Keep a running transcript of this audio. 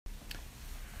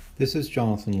This is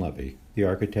Jonathan Levi, the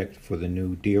architect for the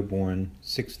new Dearborn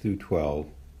 6 through 12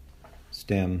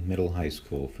 STEM Middle High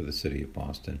School for the City of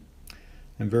Boston.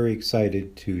 I'm very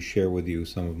excited to share with you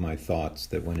some of my thoughts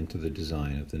that went into the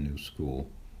design of the new school.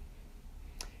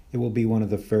 It will be one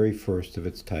of the very first of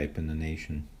its type in the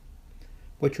nation.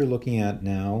 What you're looking at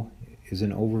now is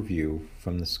an overview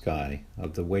from the sky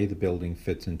of the way the building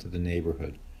fits into the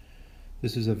neighborhood.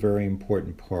 This is a very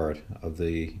important part of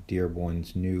the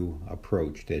Dearborn's new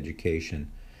approach to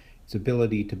education, its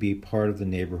ability to be part of the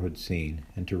neighborhood scene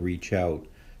and to reach out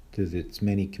to its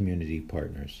many community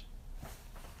partners.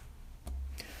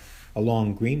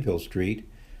 Along Greenville Street,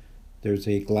 there's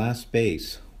a glass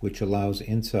base which allows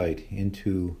insight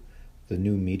into the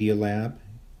new media lab,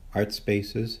 art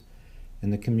spaces,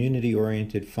 and the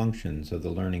community-oriented functions of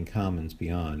the Learning Commons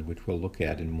beyond, which we'll look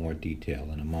at in more detail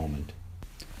in a moment.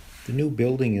 The new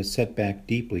building is set back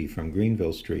deeply from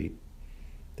Greenville Street.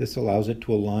 This allows it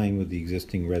to align with the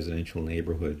existing residential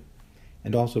neighborhood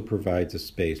and also provides a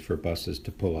space for buses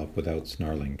to pull up without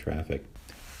snarling traffic.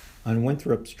 On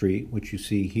Winthrop Street, which you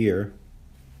see here,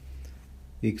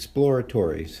 the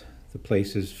exploratories, the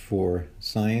places for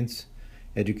science,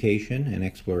 education, and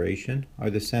exploration,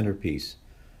 are the centerpiece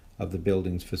of the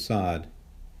building's facade.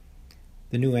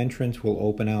 The new entrance will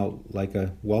open out like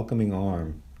a welcoming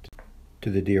arm to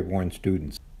the Dearborn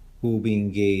students, who will be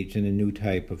engaged in a new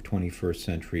type of 21st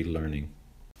century learning.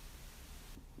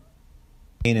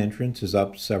 The main entrance is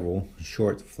up several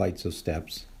short flights of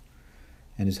steps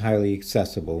and is highly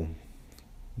accessible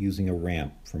using a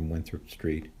ramp from Winthrop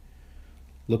Street.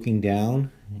 Looking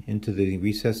down into the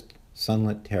recessed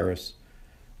sunlit terrace,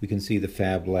 we can see the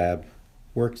Fab Lab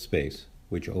workspace,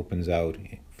 which opens out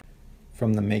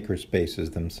from the maker spaces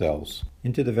themselves.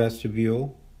 Into the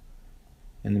vestibule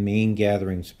and the main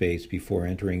gathering space before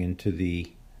entering into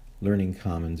the Learning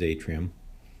Commons Atrium,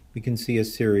 we can see a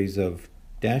series of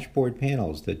dashboard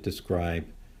panels that describe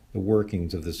the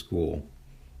workings of the school,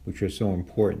 which are so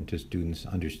important to students'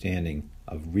 understanding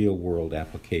of real-world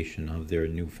application of their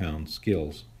newfound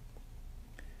skills.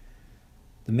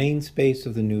 The main space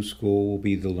of the new school will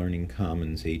be the Learning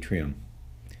Commons Atrium,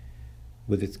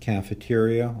 with its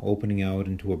cafeteria opening out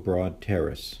into a broad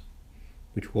terrace,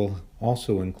 which will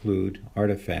also include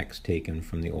artifacts taken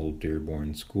from the old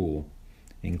Dearborn School,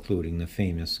 including the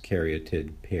famous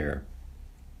caryatid pear.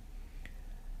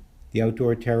 The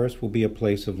outdoor terrace will be a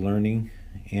place of learning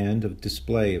and of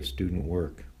display of student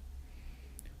work.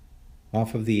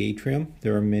 Off of the atrium,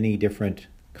 there are many different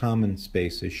common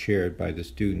spaces shared by the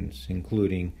students,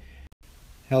 including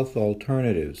health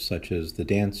alternatives such as the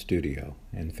dance studio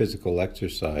and physical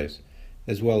exercise,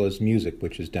 as well as music,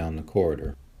 which is down the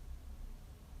corridor.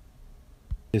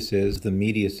 This is the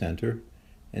Media Center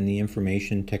and the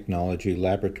Information Technology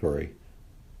Laboratory,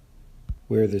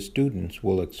 where the students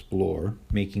will explore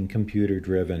making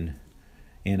computer-driven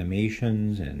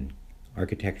animations and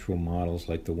architectural models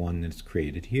like the one that's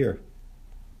created here.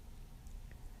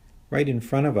 Right in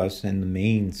front of us in the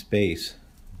main space,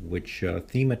 which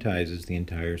thematizes the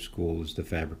entire school, is the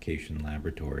Fabrication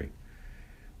Laboratory,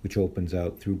 which opens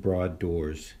out through broad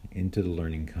doors into the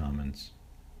Learning Commons.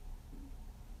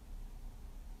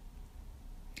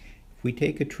 If we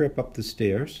take a trip up the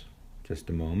stairs, just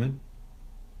a moment,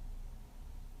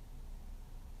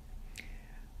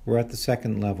 we're at the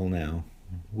second level now,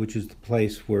 which is the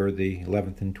place where the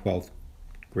 11th and 12th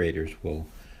graders will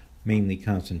mainly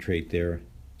concentrate their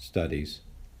studies.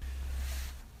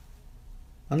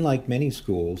 Unlike many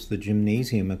schools, the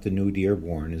gymnasium at the new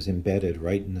Dearborn is embedded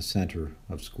right in the center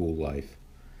of school life,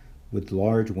 with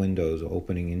large windows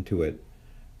opening into it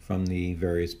from the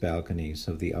various balconies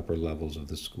of the upper levels of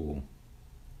the school.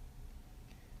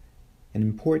 An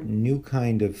important new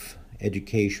kind of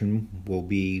education will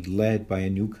be led by a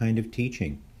new kind of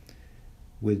teaching,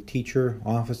 with teacher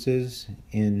offices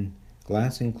in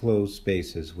glass-enclosed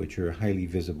spaces which are highly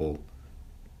visible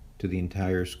to the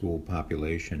entire school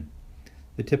population.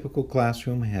 The typical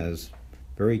classroom has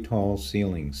very tall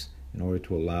ceilings in order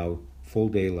to allow full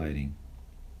daylighting.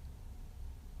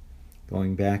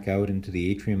 Going back out into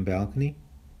the atrium balcony,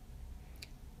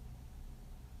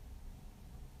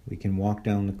 we can walk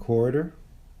down the corridor.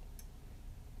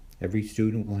 Every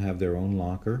student will have their own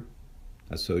locker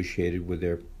associated with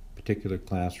their particular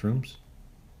classrooms.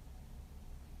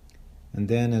 And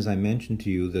then, as I mentioned to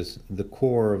you, the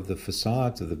core of the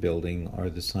facades of the building are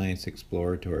the science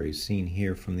exploratories seen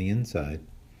here from the inside.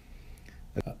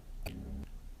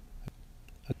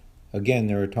 Again,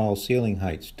 there are tall ceiling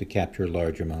heights to capture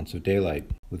large amounts of daylight,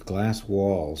 with glass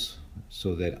walls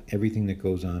so that everything that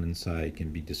goes on inside can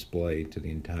be displayed to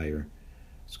the entire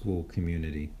school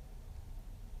community.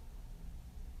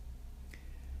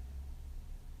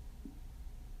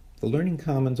 The Learning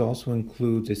Commons also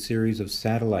includes a series of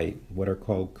satellite, what are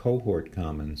called cohort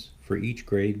commons, for each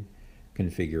grade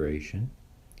configuration.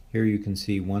 Here you can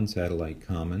see one satellite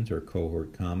commons or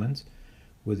cohort commons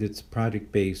with its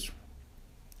project-based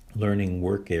learning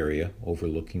work area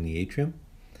overlooking the atrium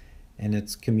and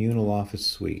its communal office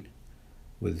suite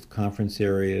with conference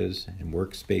areas and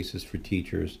workspaces for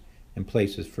teachers and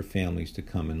places for families to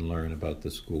come and learn about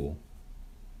the school.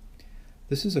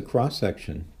 This is a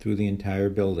cross-section through the entire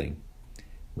building.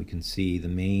 We can see the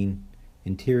main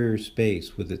interior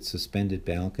space with its suspended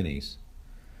balconies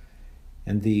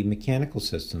and the mechanical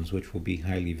systems, which will be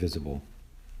highly visible.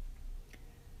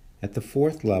 At the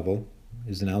fourth level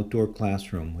is an outdoor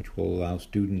classroom which will allow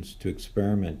students to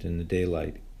experiment in the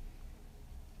daylight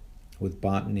with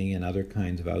botany and other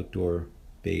kinds of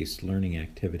outdoor-based learning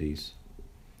activities.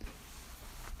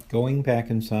 Going back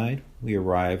inside, we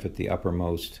arrive at the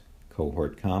uppermost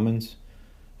cohort commons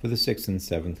for the 6th and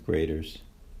 7th graders.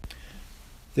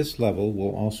 This level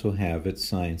will also have its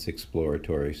science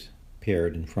exploratories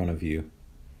paired in front of you.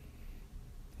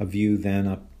 A view then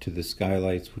up to the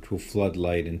skylights, which will flood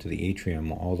light into the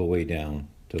atrium all the way down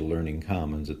to the Learning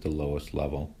Commons at the lowest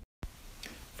level.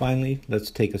 Finally, let's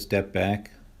take a step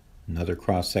back. Another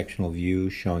cross-sectional view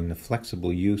showing the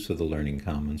flexible use of the Learning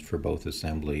Commons for both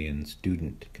assembly and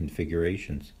student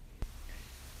configurations.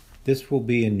 This will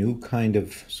be a new kind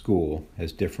of school,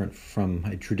 as different from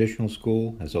a traditional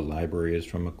school as a library is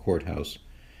from a courthouse.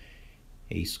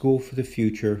 A school for the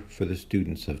future for the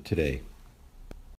students of today.